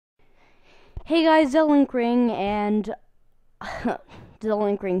Hey guys, zeldalinkring and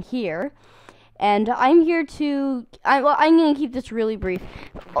zeldalinkring here, and I'm here to. I'm gonna keep this really brief.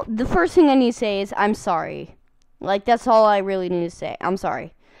 The first thing I need to say is I'm sorry. Like that's all I really need to say. I'm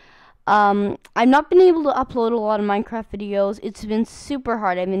sorry. I've not been able to upload a lot of Minecraft videos. It's been super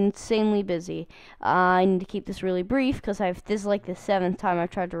hard. I've been insanely busy. I need to keep this really brief because this is like the 7th time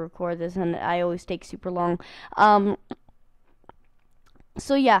I've tried to record this, and I always take super long.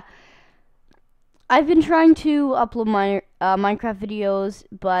 So yeah. I've been trying to upload my Minecraft videos,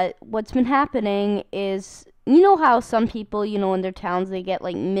 but what's been happening is, you know how some people, in their towns, they get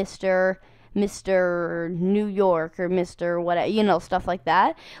like Mr. New York or Mr. whatever, stuff like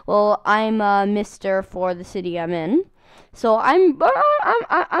that. Well, I'm Mr. for the city I'm in, so I'm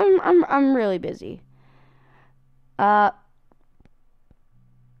really busy. Yeah.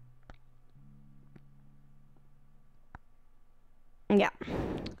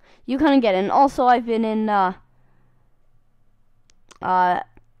 You kind of get it. And also, I've been in, oh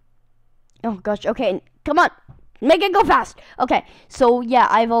gosh, okay, come on, make it go fast. Okay, so, yeah,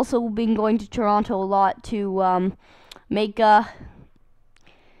 I've also been going to Toronto a lot to, make, for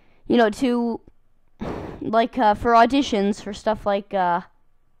auditions, for stuff like, I've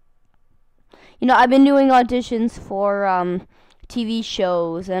been doing auditions for, TV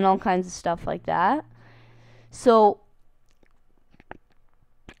shows and all kinds of stuff like that. So,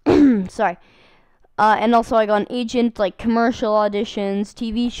 sorry. And also I got an agent, like commercial auditions,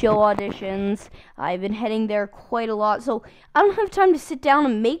 TV show auditions. I've been heading there quite a lot, so I don't have time to sit down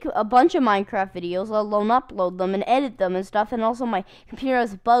and make a bunch of Minecraft videos, let alone upload them and edit them and stuff. And also my computer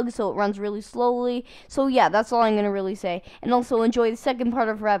has bugs, so it runs really slowly. So yeah, that's all I'm going to really say. And also enjoy the second part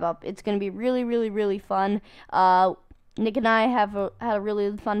of Rev Up. It's going to be really, really, really fun. Nick and I had a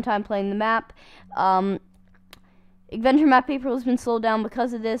really fun time playing the map. Adventure Map Paper has been slowed down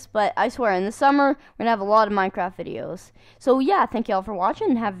because of this, but I swear, in the summer, we're going to have a lot of Minecraft videos. So, yeah, thank you all for watching,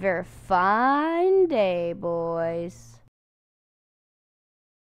 and have a very fine day, boys.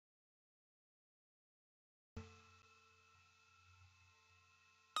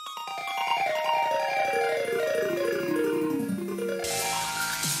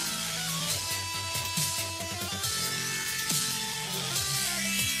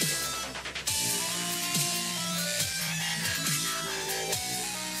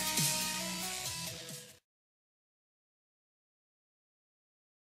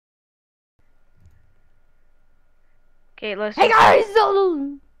 Okay, let's. Hey guys!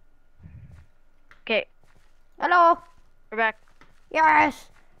 Okay. Hello! We're back. Yes!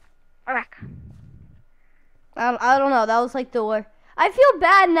 We're back. I don't know, that was like the word. I feel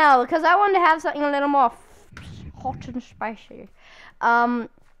bad now, because I wanted to have something a little more hot and spicy. Let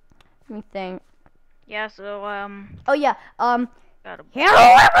me think. Yeah, so, Oh yeah, Gotta...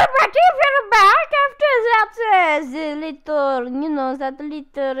 hello everybody, we're back after that little, that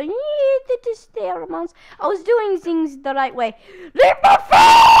little experiments. I was doing things the right way. Leave my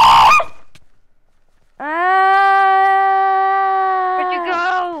face! Where'd you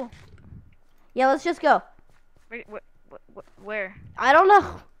go? Yeah, let's just go. Where? I don't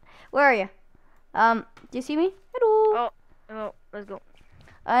know. Where are you? Do you see me? Hello. Oh, let's go.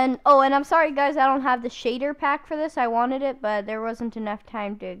 And I'm sorry guys, I don't have the shader pack for this. I wanted it, but there wasn't enough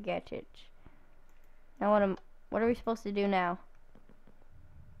time to get it. Now what are we supposed to do now?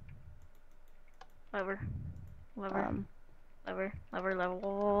 Lever. Lever.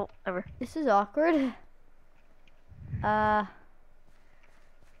 This is awkward. Yes,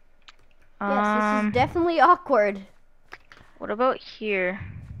 this is definitely awkward. What about here?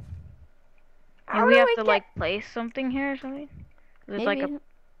 How And we do have I to get... like place something here or something? There's Maybe. like a...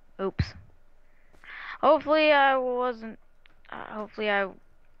 Oops. Hopefully I wasn't... hopefully I...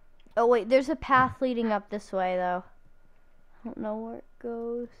 Oh wait, there's a path leading up this way though. I don't know where it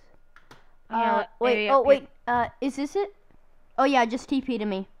goes. Yeah, wait, is this it? Oh yeah, just TP to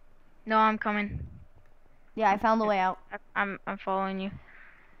me. No, I'm coming. Yeah, I found the way out. I'm following you.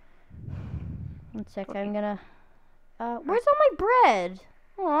 1 sec, I'm gonna... where's all my bread?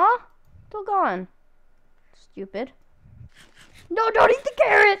 Aw, still gone. Stupid. No, don't eat the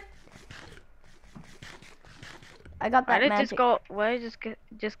carrot! I got that magic. Why did it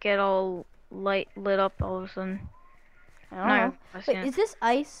just get all lit up all of a sudden? I don't know. Wait, is this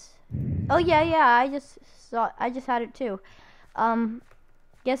ice? Oh yeah, I just had it too.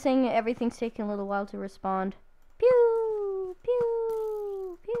 Guessing everything's taking a little while to respond. Pew,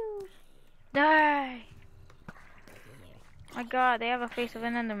 pew, pew. Die! My God, they have a face of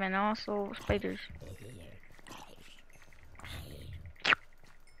an Enderman and also spiders.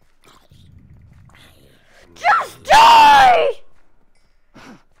 Just die!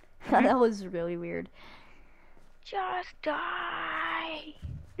 That was really weird. Just die.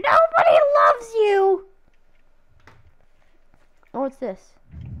 Nobody loves you! Oh, what's this?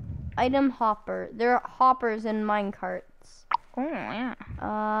 Item hopper. There are hoppers in minecarts. Oh, yeah.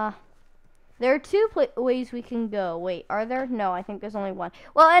 There are two ways we can go. Wait, are there? No, I think there's only one.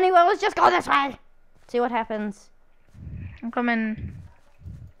 Well, anyway, let's just go this way. See what happens. I'm coming.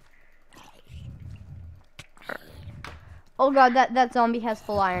 Oh god, that zombie has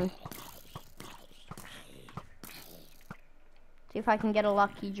full iron. See if I can get a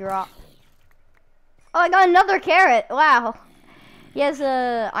lucky drop. Oh, I got another carrot. Wow. He has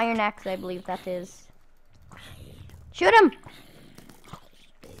a iron axe, I believe that is. Shoot him!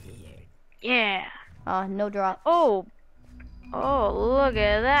 Yeah. Oh, no drop. Oh, look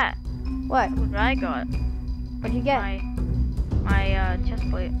at that. What? What I got? What'd you get? My chest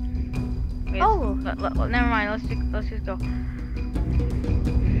plate. Wait, Oh. Never mind. Let's just go.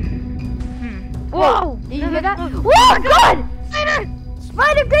 Whoa! Did you hear that? Look. Whoa, God! Spider!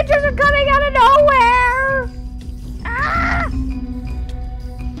 Spider creatures are coming out of nowhere! Ah!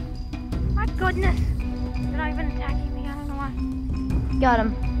 My goodness! They're not even attacking me. I don't know why. Got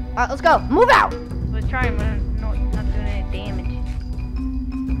him. Alright, let's go. Move out! I was trying, but no, not doing any damage.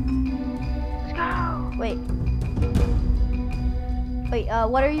 Let's go! Wait,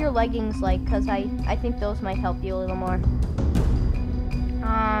 what are your leggings like? Because I think those might help you a little more.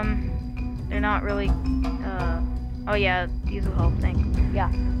 They're not really, oh yeah, these will help, thanks. Yeah.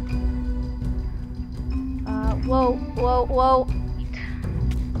 Whoa.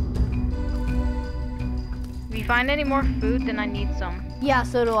 If you find any more food, then I need some. Yeah,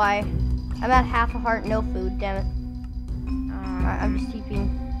 so do I. I'm at half a heart, no food, damn it. Alright, I'm just TPing.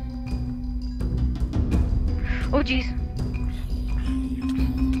 Oh, jeez.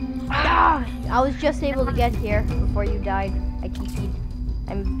 Ah! I was just able to get here before you died. I TP'd.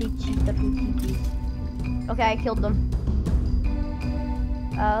 I'm a big cheater who TP'd. Okay, I killed them.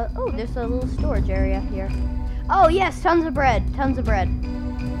 Oh, there's a little storage area here. Oh, yes, tons of bread. Tons of bread.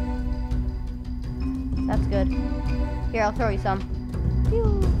 That's good. Here, I'll throw you some.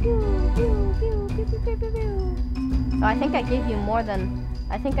 Pew, pew, pew, pew, pew, pew, pew, pew, pew. Oh, I think I gave you more than...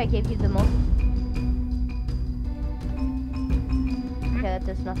 I think I gave you the most. Okay, that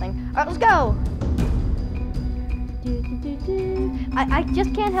does nothing. Alright, let's go! I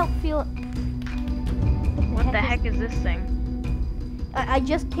just can't help feel... What the heck is this thing? I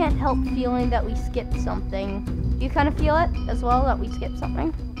just can't help feeling that we skipped something. Do you kind of feel it as well, that we skipped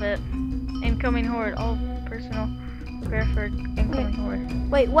something? But incoming horde, all personal. Prepare for incoming horde.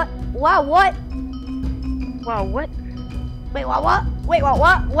 Wait, what? Wow, what? Wow, what? Wait, what? Wait, what?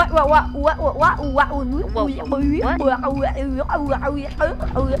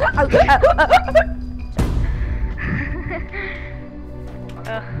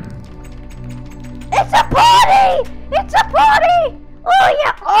 It's a party! It's a party! Oh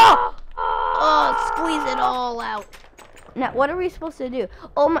yeah! Oh, squeeze it all out. Now, what are we supposed to do?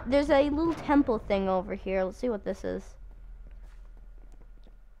 Oh, there's a little temple thing over here. Let's see what this is.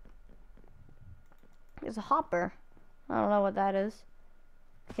 There's a hopper. I don't know what that is.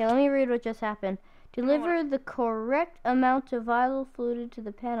 Okay, let me read what just happened. Deliver the correct amount of vital fluid to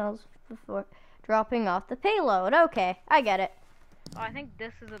the panels before dropping off the payload. Okay, I get it. Oh, I think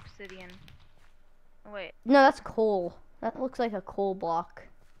this is obsidian. Oh, wait, No, that's coal. That looks like a coal block.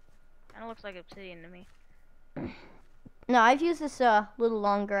 that looks like obsidian to me. No, I've used this a little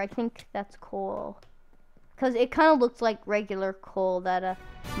longer. I think that's coal. Because it kind of looks like regular coal that a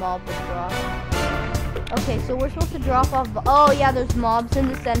mob would drop. Okay, so we're supposed to drop off... Oh, yeah, there's mobs in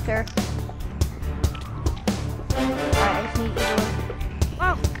the center. Alright, I just need to...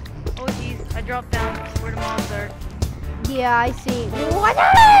 Wow! Oh, jeez, I dropped down where the mobs are. Yeah, I see.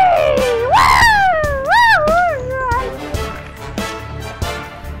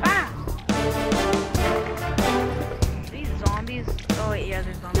 Ah! These zombies. Oh wait, yeah,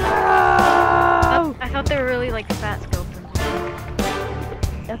 there's zombies. No! I thought they were really like fat skeletons.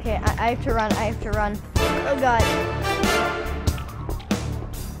 Okay, I have to run. I have to run. Oh god.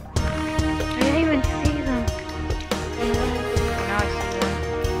 I didn't even see them. Now I see them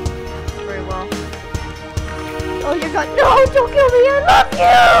very well. Oh, you're gone. No, don't kill me. I love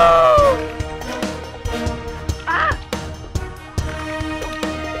you. Ah!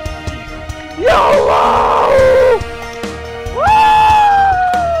 YOLO! Woo!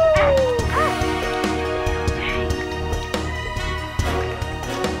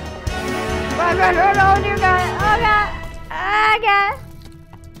 Run, oh dear god, oh god, oh god.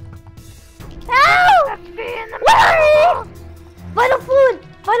 Help! Where? Vital fluid,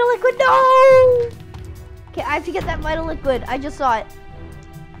 vital liquid, no! Okay, I have to get that vital liquid, I just saw it.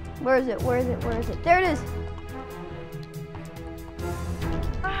 Where is it? Where is it? Where is it? There it is.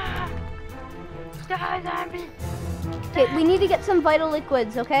 Okay, we need to get some vital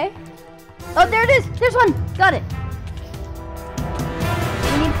liquids, okay? Oh, there it is. There's one. Got it.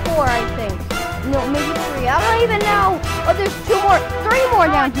 We need 4, I think. No, maybe 3. I don't even know. Oh, there's 2 more. 3 more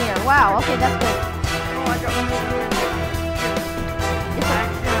down here. Wow. Okay, that's good.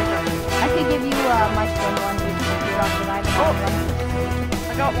 I could give you my twin one. I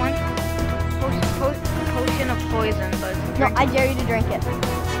got one. Potion of poison, but no, I dare you to drink it.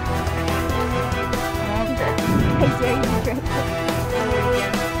 I dare you to drink it.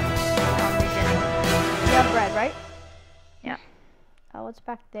 You have bread, right? Yeah. Oh, what's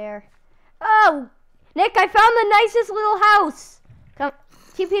back there? Oh, Nick, I found the nicest little house. Come,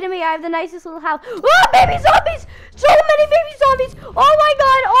 TP to me. I have the nicest little house. Oh, baby zombies! So many baby zombies! Oh my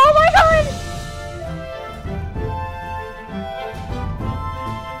god! Oh my god!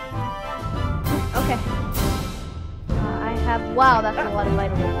 Okay. I have. Wow, that's a lot of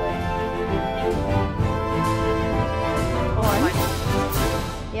vital liquid.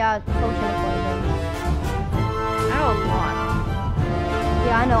 Yeah, it's potion of poison. I have a lot.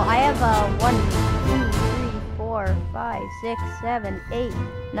 Yeah, I know. I have 1, 2, 3, 4, 5, 6, 7, 8,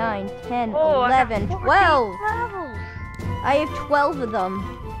 9, 10, 11, 12. Levels. I have 12 of them.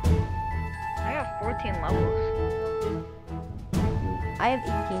 I have 14 levels. I have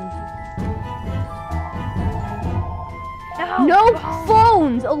 18. No, No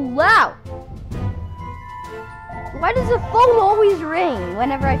phones allowed. Why does the phone always ring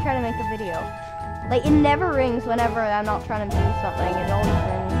whenever I try to make a video? Like, it never rings whenever I'm not trying to do something. It always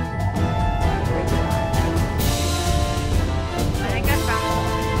rings. I think I found one.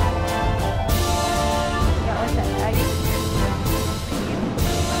 Yeah, what's that?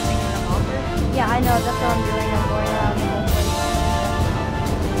 Something in the hopper? Yeah, I know. That's what I'm doing. I'm going around the whole place.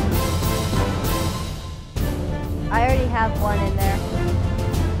 I already have one in there.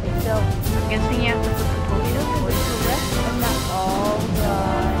 So, I'm guessing you have to put the potion of poison. and that's all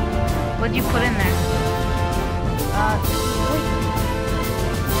done. What'd you put in there? Wait.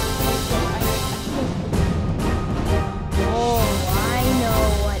 Oh, I know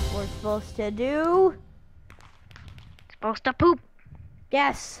what we're supposed to do. Supposed to poop.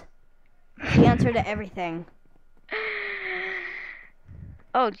 Yes. The answer to everything.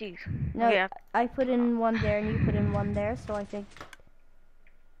 Oh, jeez. No, Okay. I put in one there and you put in one there, so I think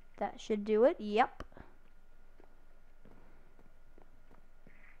that should do it. Yep.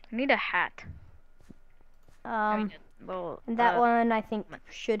 I need a hat. And Well, that one I think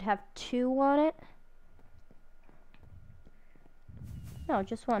should have 2 on it. No,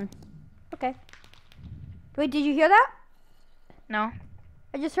 just 1. Okay. Wait, did you hear that? No.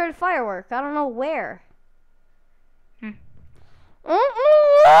 I just heard a firework. I don't know where.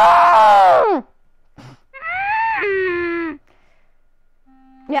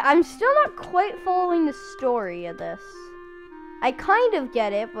 Yeah, I'm still not quite following the story of this. I kind of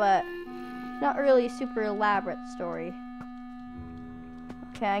get it, but not really a super elaborate story.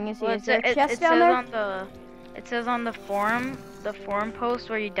 Okay, I'm gonna see. Is there a chest down there? It says on the forum post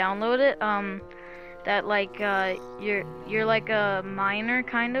where you download it, that like you're like a miner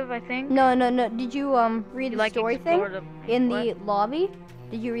kind of, I think. No. Did you read the story thing in the lobby?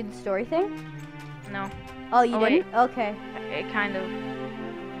 Did you read the story thing? No. Oh, you didn't? Wait. Okay. It kind of.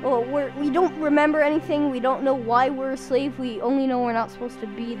 Well, we don't remember anything. We don't know why we're a slave. We only know we're not supposed to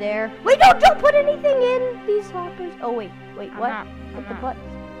be there. Wait, don't put anything in these hoppers. Oh wait, what? What the buttons?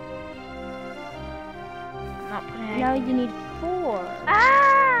 I'm not putting anything. Now you need 4.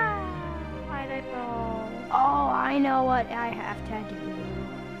 Ah! Why did I fall? Oh, I know what I have to do.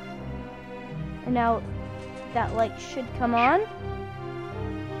 And now that light should come on.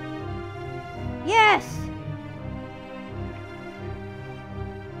 Yes!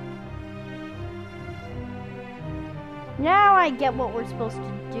 Now I get what we're supposed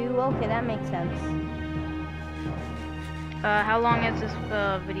to do. Okay, that makes sense. How long has this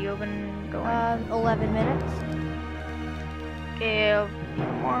video been going? 11 minutes. Okay, a few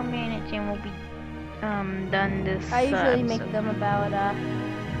more minutes and we'll be done this. I usually make episode. them about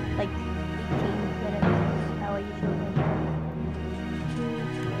like 18 minutes. That's how I usually make them.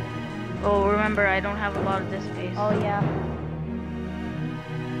 Oh, remember, I don't have a lot of this space. Oh yeah.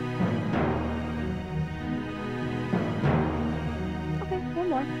 Okay, one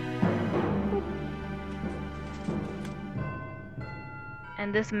more.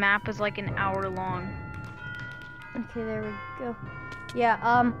 And this map is like an hour long. Okay, there we go. Yeah,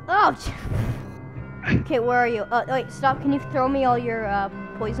 oh! Okay, where are you? Wait, stop. Can you throw me all your,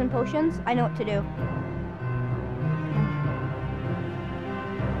 poison potions? I know what to do.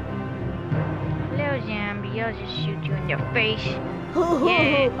 I'll just shoot you in your face.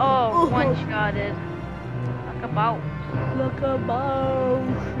 Yeah. Oh, one-shotted. Like a boss. Like a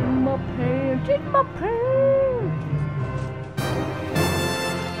mouse in my pants, in my pants.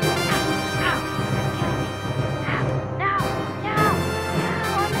 Ow! No!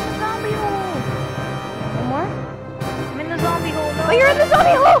 I'm in the zombie hole! One more? I'm in the zombie hole, no! Oh, you're in the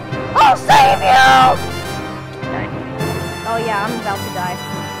zombie hole! I'll save you! Oh yeah, I'm about to die.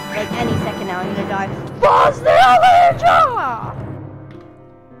 Like any second now, I'm gonna die. Boss the Avenger!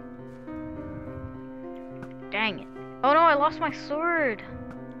 Dang it. Oh no, I lost my sword.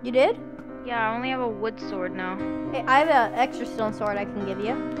 You did? Yeah, I only have a wood sword now. Hey, I have an extra stone sword I can give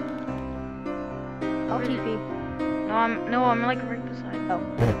you. I'll TP. No, I'm like right beside. Oh.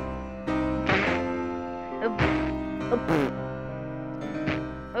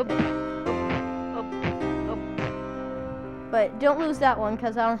 Up. But don't lose that one,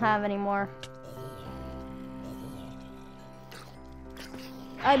 because I don't have any more.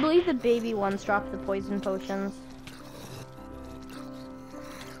 I believe the baby ones drop the poison potions.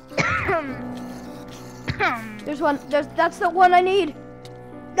 There's one. That's the one I need.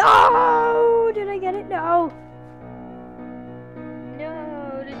 No! Did I get it? No.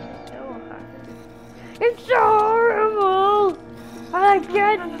 No, this is so hard. It's so horrible. I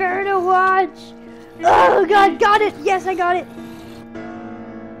can't bear to watch. Oh God, got it. Yes, I got it.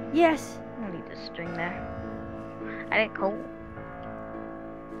 Yes. I don't need the string there. I got coal.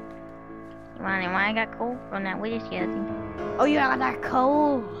 You want why I got coal from that witch skeleton? Oh, you got that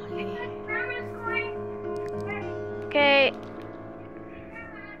coal. Okay.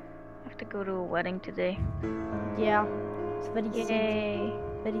 I have to go to a wedding today. Yeah. It's very Yay.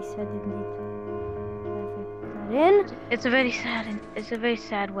 sad. Very sad indeed. Can I fit that in? It's a very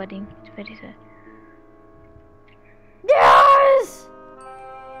sad wedding. It's very sad. Yes!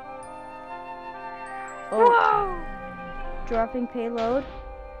 Oh. Whoa! Dropping payload.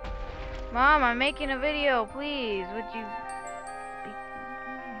 Mom, I'm making a video. Please, would you?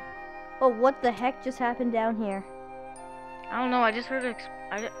 Oh, what the heck just happened down here? I don't know. I just heard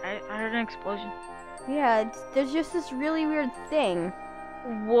I heard an explosion. Yeah, there's just this really weird thing.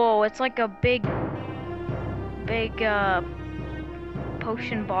 Whoa! It's like a big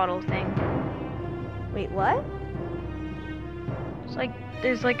potion bottle thing. Wait, what? It's like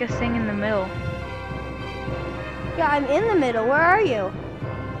there's like a thing in the middle. Yeah, I'm in the middle. Where are you?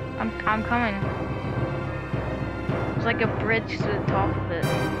 I'm coming. There's like a bridge to the top of it.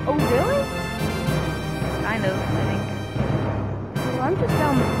 Oh, really? Kind of, I think. Well, I'm just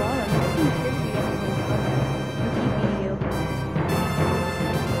down the bottom. There doesn't appear to be anything coming. I'm TPing you.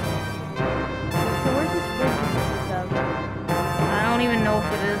 So where's this bridge you speak of? I don't even know if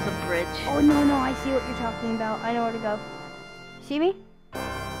it is a bridge. Oh, no, I see what you're talking about. I know where to go. See me?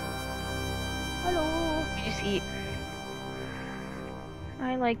 Hello. You just eat.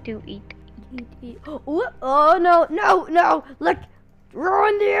 I like to eat. Eat. Oh, no. Look.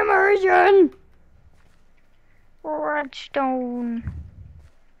 Ruin the immersion. Redstone.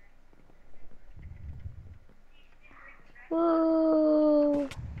 Whoa.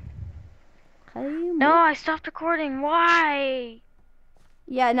 No, I stopped recording. Why?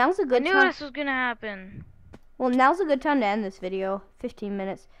 Yeah, now's a I good knew time. this was gonna happen. Well, now's a good time to end this video. 15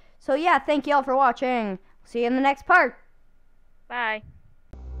 minutes. So yeah, thank you all for watching. See you in the next part. Bye.